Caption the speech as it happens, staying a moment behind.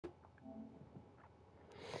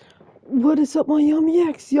What is up, my Yummy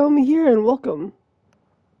X? Yummy here, and welcome.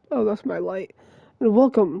 Oh, that's my light. And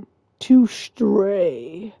welcome to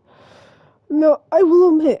Stray. No, I will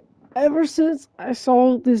admit, ever since I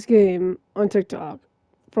saw this game on TikTok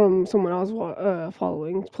from someone I was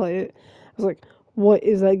following play it, I was like, what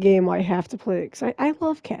is that game? I have to play it. Because I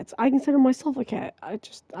love cats. I consider myself a cat.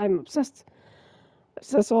 I'm obsessed.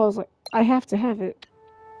 So I was like, I have to have it.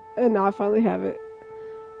 And now I finally have it.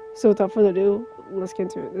 So without further ado, let's get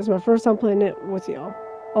into it. This is my first time playing it with y'all.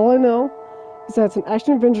 All I know is that it's an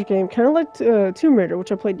action adventure game, kind of like Tomb Raider,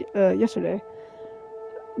 which I played yesterday.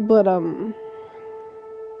 But the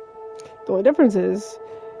only difference is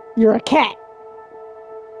you're a cat.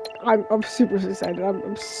 I'm super excited.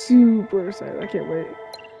 I'm super excited. I can't wait.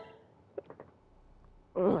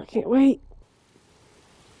 Oh, I can't wait.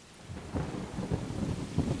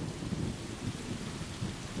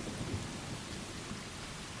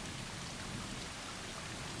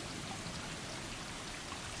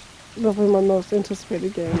 Definitely my most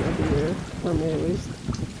anticipated game of the year, for me at least.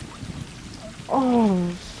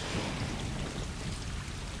 Oh,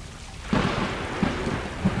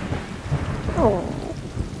 oh.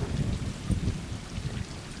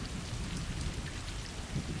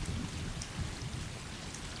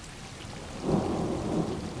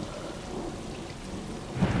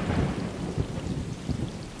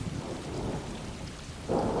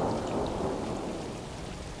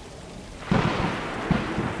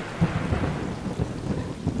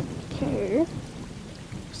 Okay.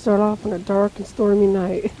 Start off on a dark and stormy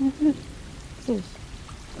night. What's this?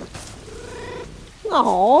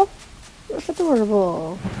 Aww, that's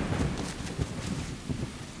adorable.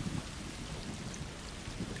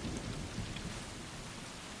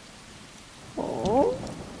 Aww.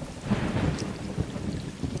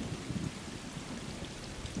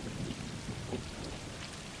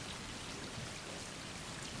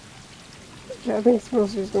 Yeah, I think it's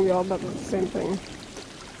mostly just gonna be all about the same thing.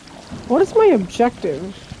 What is my objective?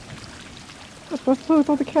 Am I supposed to play with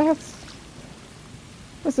all the cats?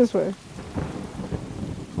 What's this way?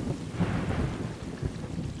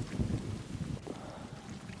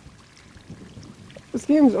 This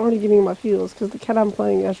game's already giving my feels because the cat I'm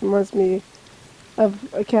playing actually reminds me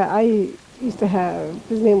of a cat I used to have.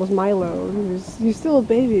 His name was Milo. He's still a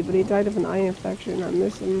baby, but he died of an eye infection. I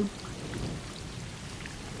miss him.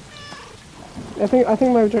 I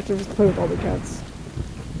think my objective is to play with all the cats.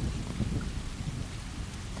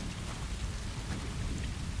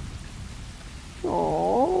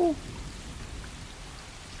 Aww.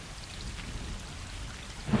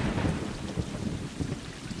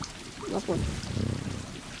 Last one.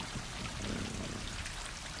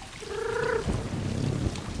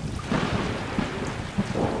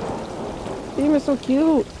 Theme is so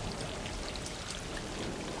cute.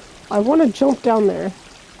 I want to jump down there. I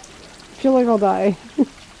feel like I'll die.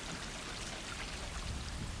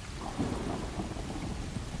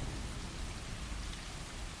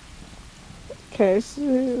 Okay,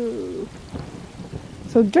 so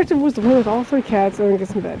objective was to play with all three cats and then get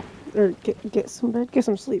some bed. Or get some bed? Get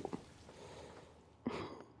some sleep.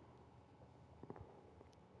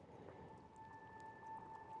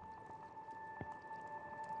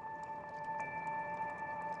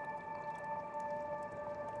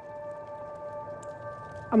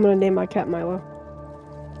 I'm gonna name my cat Milo.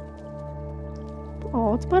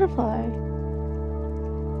 Oh, it's Butterfly.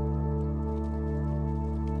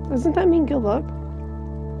 Doesn't that mean good luck?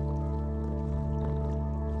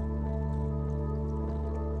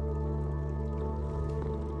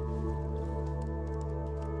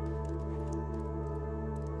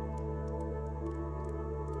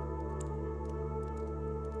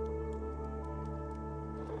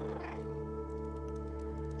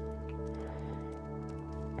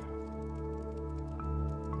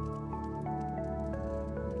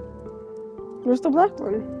 Where's the black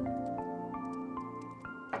one?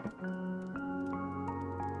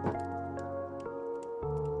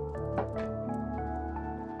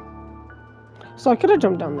 So I could have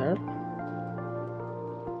jumped down there.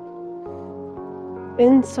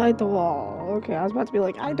 Inside the wall. Okay, I was about to be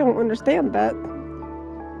like, I don't understand that.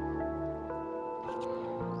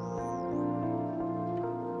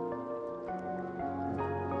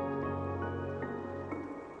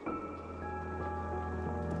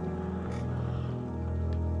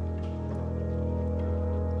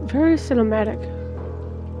 Very cinematic.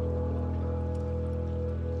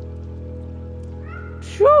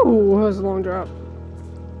 Shoo! That was a long drop.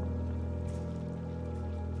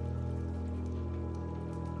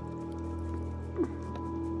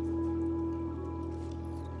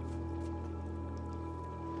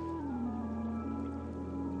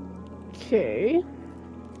 Okay.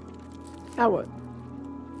 Now what?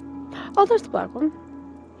 Oh, there's the black one.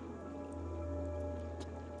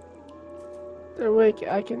 That way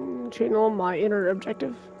I can channel my inner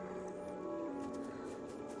objective.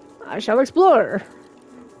 I shall explore.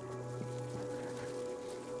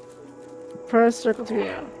 Press circle to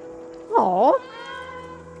yeah. Aww.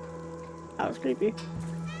 That was creepy.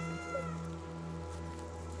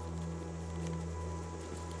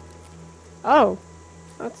 Oh,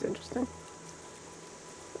 that's interesting.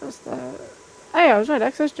 What's that? Hey, I was right.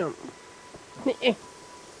 Access jump.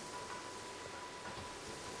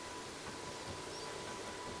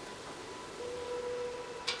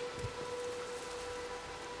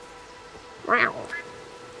 Wow.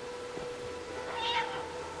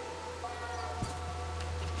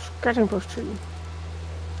 Scratching post tree.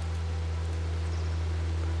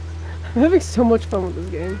 I'm having so much fun with this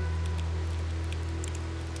game.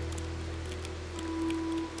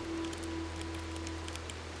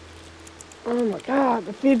 Oh my god,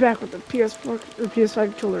 the feedback with the PS4 or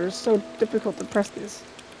PS5 controller is so difficult to press this.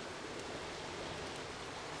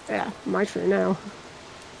 Yeah, my turn now.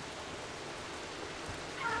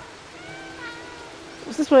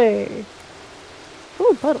 What's this way?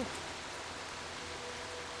 Ooh, puddle.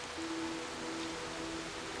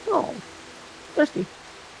 Oh, thirsty.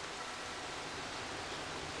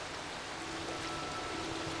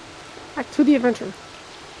 Back to the adventure.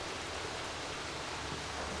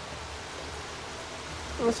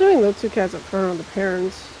 I'm assuming those two cats up front are the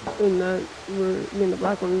parents, and that were, I mean, the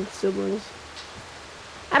black one siblings.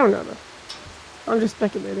 I don't know though. I'm just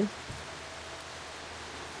speculating.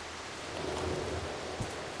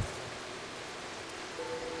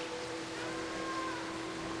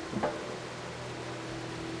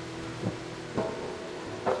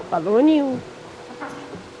 Following you.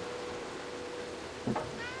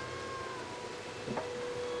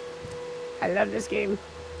 I love this game.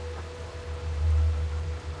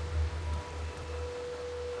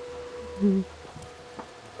 I'll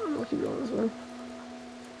keep going this way.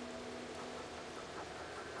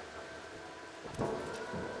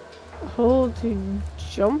 Hold to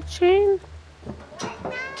jump chain?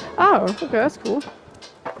 Oh, okay, that's cool.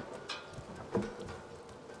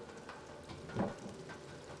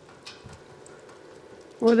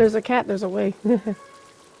 Where there's a cat, there's a way.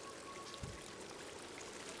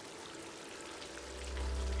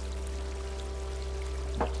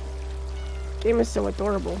 Game is so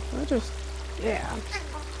adorable. Yeah.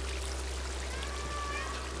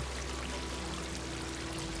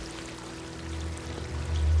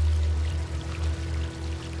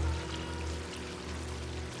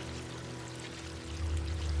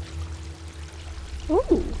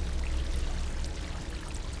 Ooh.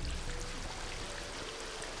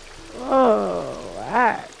 Oh,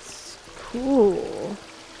 that's cool.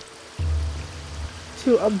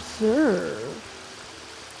 To observe.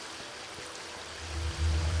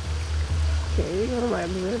 Okay, what am I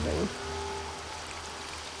observing?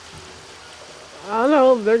 I don't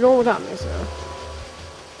know, they're going without me, so.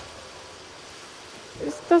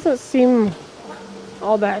 This doesn't seem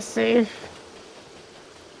all that safe.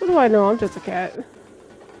 What do I know? I'm just a cat.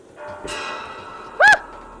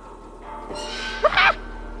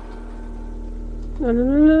 No, no,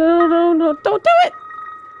 no, no, no, no, no, don't do it!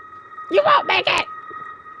 You won't make it!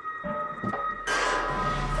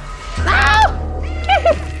 No!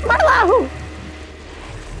 Marlo!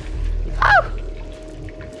 Oh!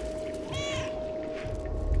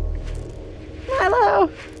 Milo!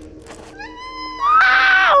 No!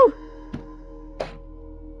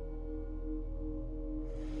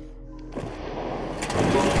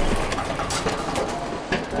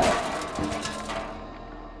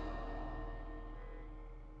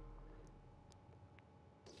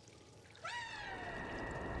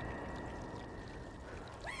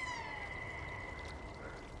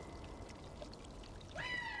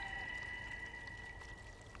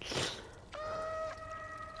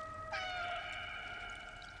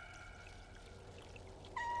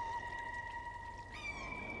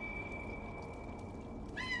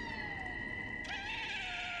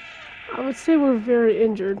 I would say we're very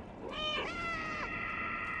injured.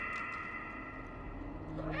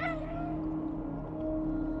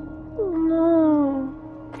 Oh no.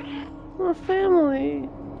 We're family.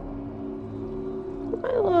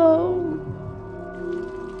 Milo.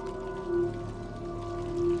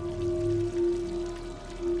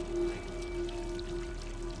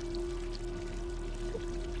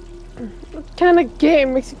 What kind of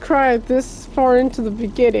game makes you cry this far into the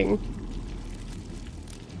beginning?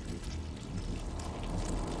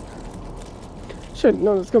 Should have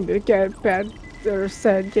known it's gonna be a bad or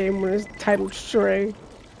sad game when it's titled Stray.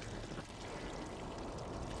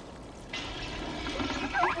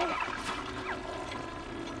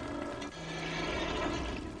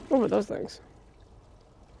 What were those things?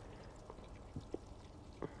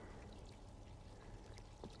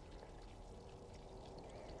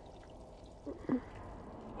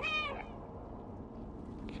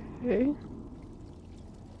 Okay.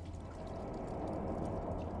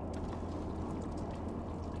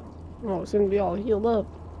 Oh, it's gonna be all healed up.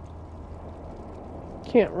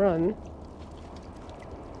 Can't run.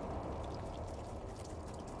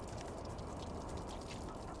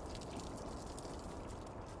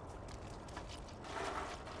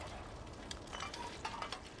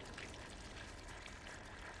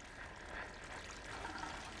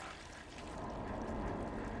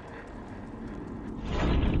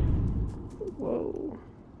 Whoa.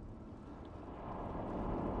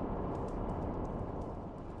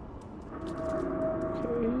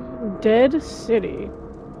 Okay. Dead City.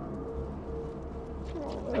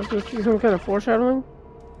 Oh, that's supposed to be some kind of foreshadowing?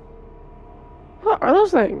 What are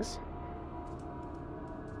those things?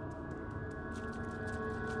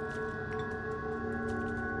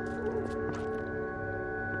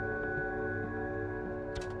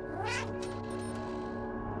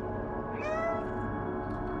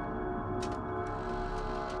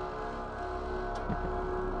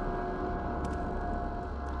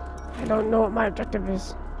 I don't know what my objective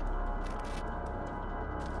is.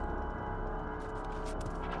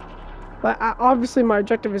 But obviously my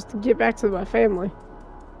objective is to get back to my family.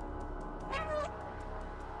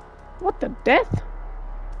 What the death?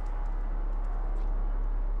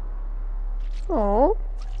 Oh,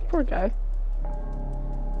 poor guy.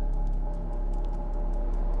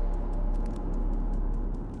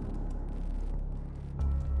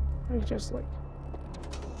 I just like,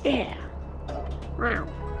 yeah. Wow.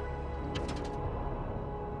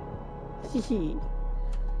 Hee.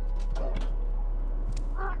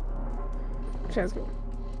 Let's go.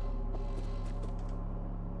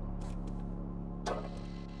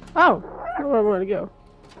 Oh, where I want to go.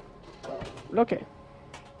 Okay.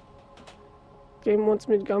 Game wants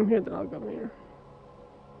me to come here, then I'll come here.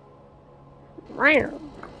 Wow.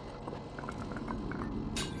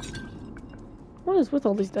 What is with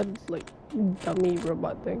all these dead, like, dummy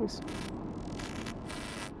robot things?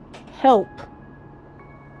 Help.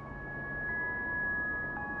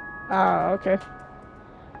 Ah, okay.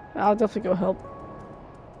 I'll definitely go help.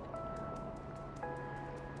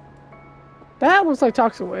 That looks like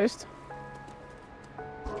toxic waste.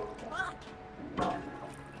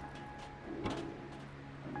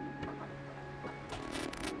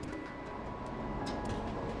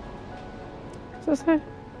 What's this say?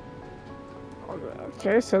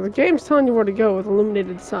 Okay, so the game's telling you where to go with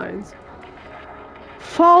illuminated signs.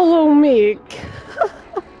 Follow me!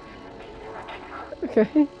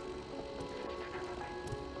 Okay.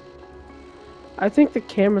 I think the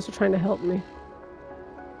cameras are trying to help me.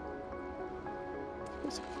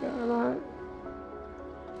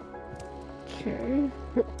 Okay.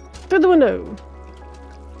 Through the window!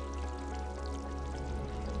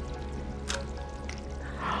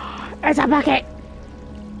 It's a bucket!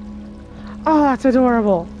 Oh, that's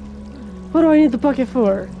adorable! What do I need the bucket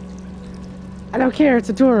for? I don't care, it's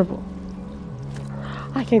adorable.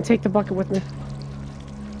 I can take the bucket with me.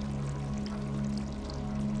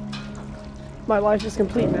 My life is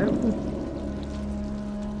complete now.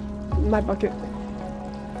 My bucket.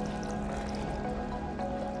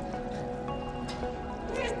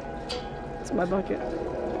 It's my bucket.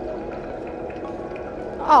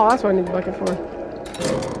 Oh, that's what I need the bucket for.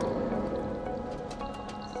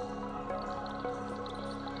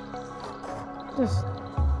 Just...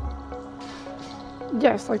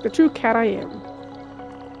 Yes, like the true cat I am.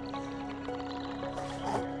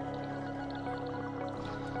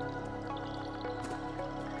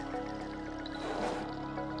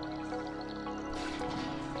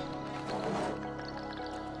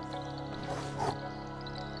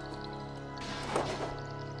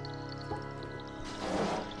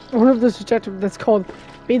 One of those objectives that's called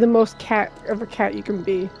be the most cat of a cat you can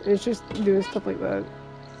be. And it's just doing stuff like that.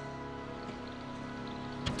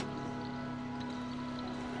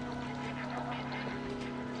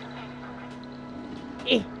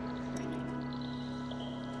 Eh.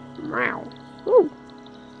 Meow. Ooh.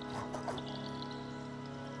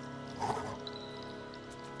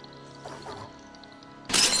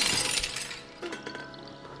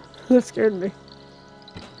 That scared me.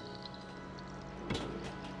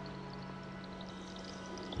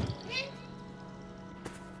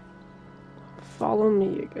 Follow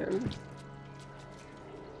me again.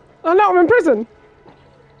 Oh no, I'm in prison!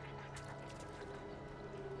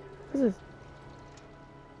 What is this?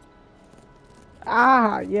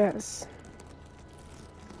 Ah, yes.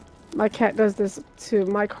 My cat does this to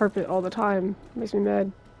my carpet all the time. Makes me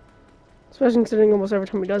mad. Especially considering almost every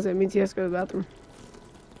time he does it, it means he has to go to the bathroom.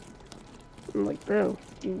 I'm like, bro,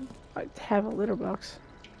 you have a litter box.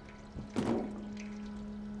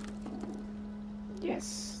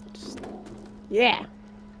 Yes. Just, yeah.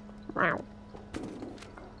 Wow.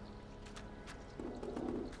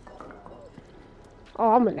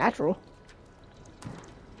 Oh, I'm a natural.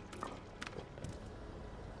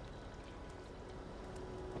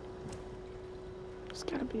 There's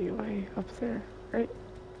gotta be a way up there, right?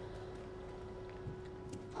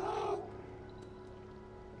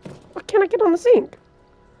 Why can't I get on the sink?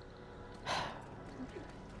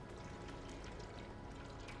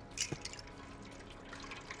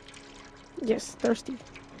 Yes, thirsty.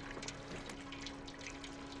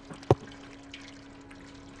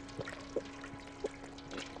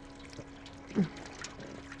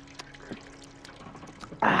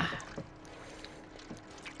 Ah.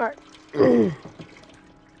 Alright.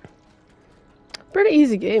 Pretty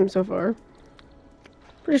easy game so far.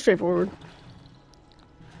 Pretty straightforward.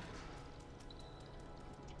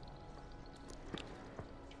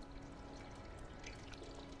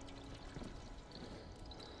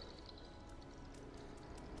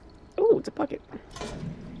 Ooh, it's a bucket.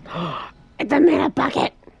 It's a minute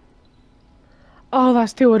bucket! Oh,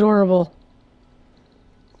 that's too adorable.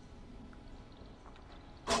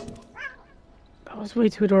 That was way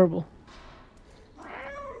too adorable.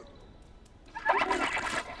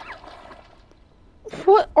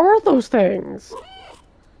 What are those things?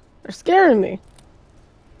 They're scaring me.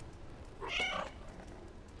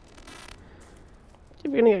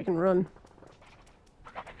 Keep getting I can run.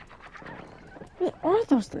 What are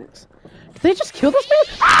those things? Did they just kill those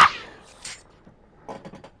things? Ah!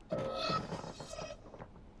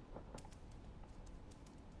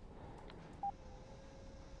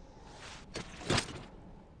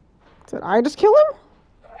 Did I just kill him?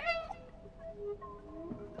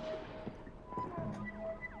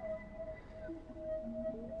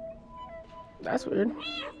 That's weird.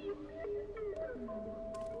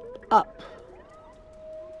 Up.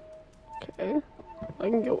 Okay. I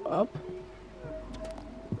can go up.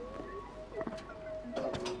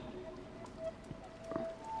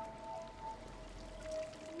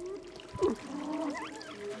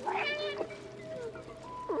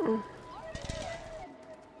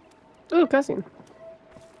 Ooh, cussing.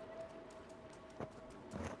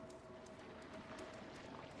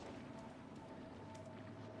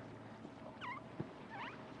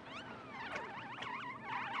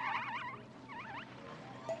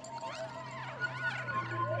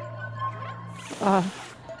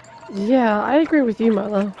 Yeah, I agree with you,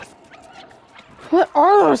 Milo. What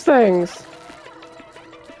are those things?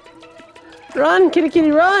 Run, kitty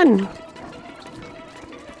kitty, run!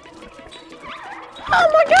 Oh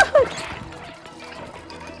my god!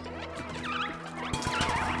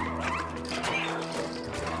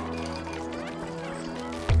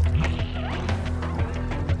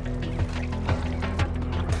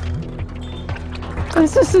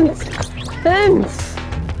 This is intense!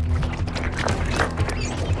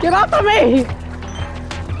 Get off of me!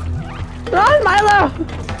 Run, Milo!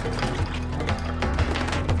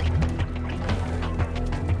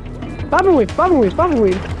 Bobbing weed, bobbing weed, bobbing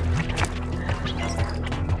weed.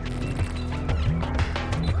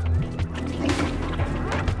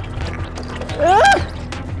 Ah!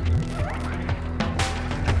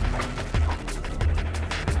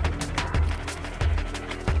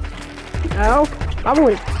 Ow, bobbing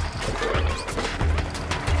weed.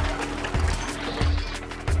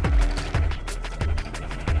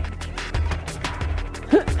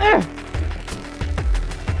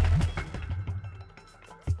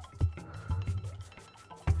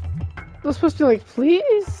 They're supposed to be like,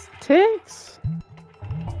 please, ticks.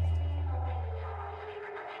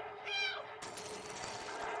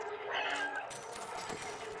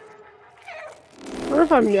 I wonder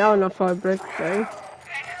if I'm meow enough for a break the thing.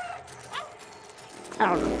 I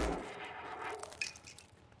don't know.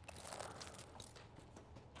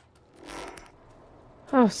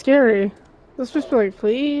 Oh, scary. They're supposed to be like,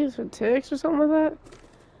 please, or ticks or something like that.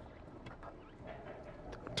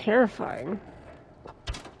 Terrifying.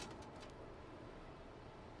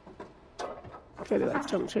 Okay, do that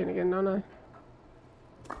jump chain again, don't I?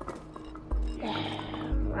 Yeah,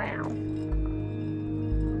 wow.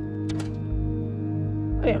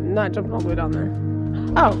 I am not jumping all the way down there.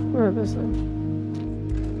 Oh, this thing.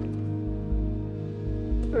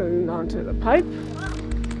 And onto the pipe.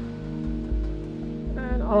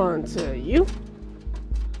 And onto you.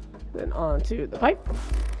 Then onto the pipe.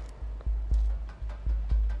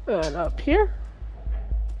 And up here.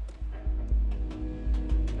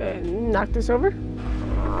 And knock this over.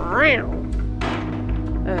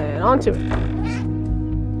 And onto it.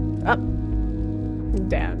 Up.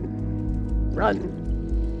 Down. Run.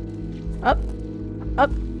 Up.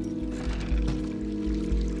 Up.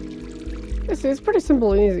 It's a pretty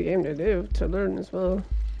simple and easy game to do, to learn as well.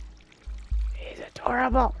 He's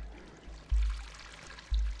adorable.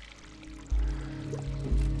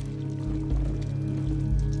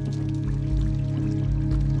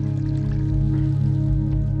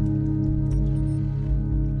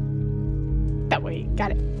 That way,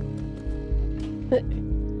 got it.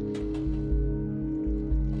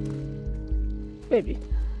 Maybe.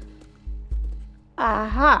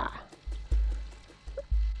 Aha.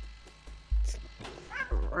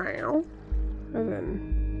 And then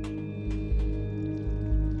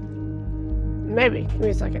maybe. Give me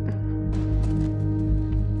a second.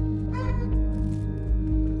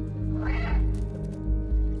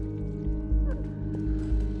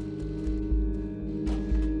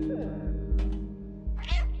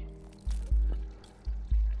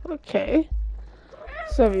 Okay.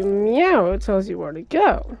 So if you meow, it tells you where to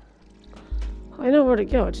go. I know where to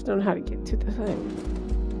go, I just don't know how to get to the thing.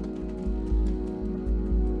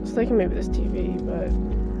 I was thinking maybe this TV, but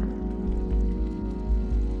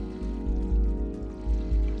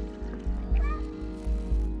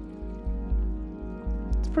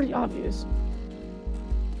it's pretty obvious.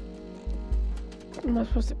 What am I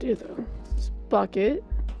supposed to do though? This bucket.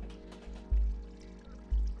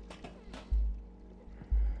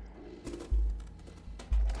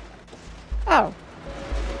 Oh.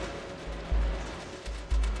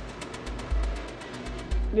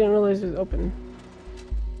 Didn't realize it was open.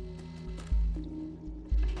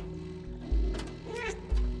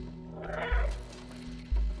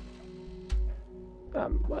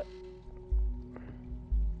 What?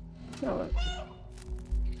 No, what?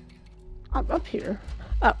 I'm up here.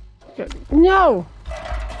 Up. Good. No!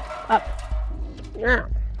 Up. Yeah.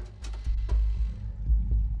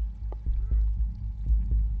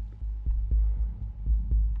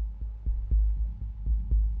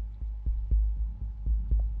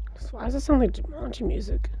 Why does it sound like Jumanji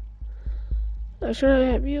music? Like, should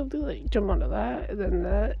I be able to like jump onto that, and then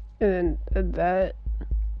that, and then that,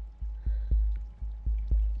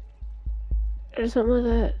 or something like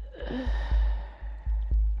that?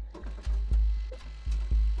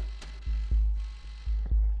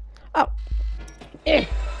 Oh, eh.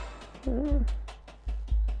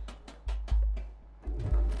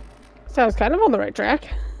 So I was kind of on the right track.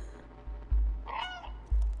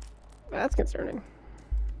 That's concerning.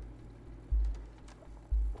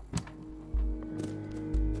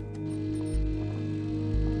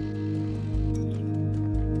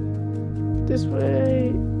 This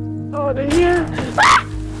way. Oh, to here. Ah!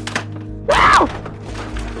 Wow!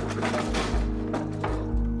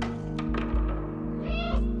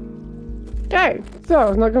 Okay, so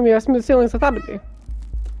it's not gonna be as smooth sailing as I thought it'd be.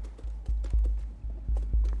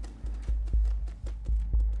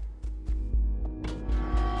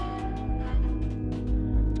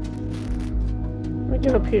 Let me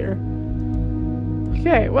get up here.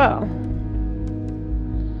 Okay, well.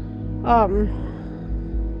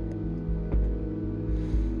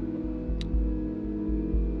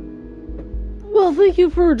 Well, thank you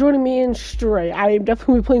for joining me in Stray. I am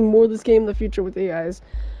definitely playing more of this game in the future with you guys.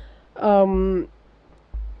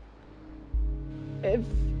 If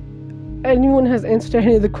anyone has answered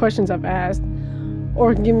any of the questions I've asked,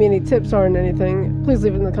 or can give me any tips on anything, please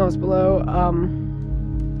leave it in the comments below.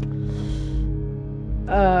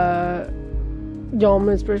 Y'all,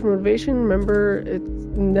 my inspiration, motivation. Remember, it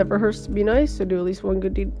never hurts to be nice. So do at least one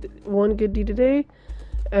good deed a day.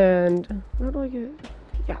 And how do I get?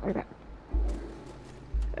 Yeah, like that.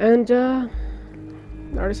 And I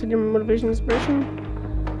already said your motivation, inspiration.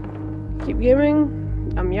 Keep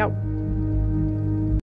gaming. I'm out.